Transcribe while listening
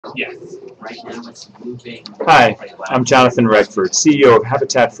Hi, I'm Jonathan Reckford, CEO of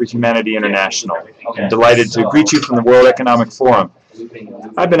Habitat for Humanity International, and delighted to greet you from the World Economic Forum.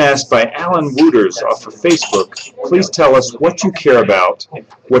 I've been asked by Alan Wooters off of Facebook, please tell us what you care about,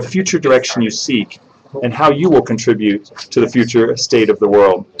 what future direction you seek, and how you will contribute to the future state of the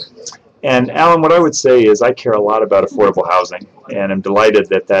world. And Alan, what I would say is I care a lot about affordable housing, and I'm delighted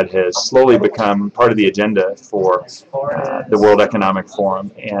that that has slowly become part of the agenda for the World Economic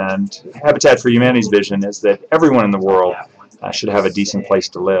Forum. And Habitat for Humanity's vision is that everyone in the world should have a decent place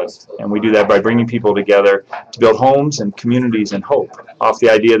to live. And we do that by bringing people together to build homes and communities and hope, off the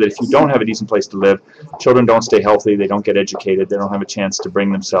idea that if you don't have a decent place to live, children don't stay healthy, they don't get educated, they don't have a chance to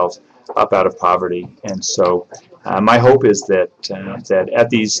bring themselves up out of poverty. And so my hope is that at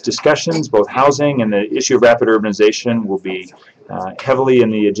these discussions, both housing and the issue of rapid urbanization will be heavily in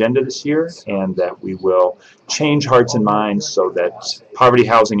the agenda this year, and that we will change hearts and minds so that poverty,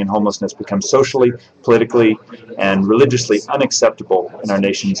 housing, and homelessness become socially, politically, and religiously unacceptable in our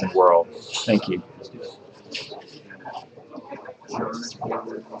nations and world. Thank you.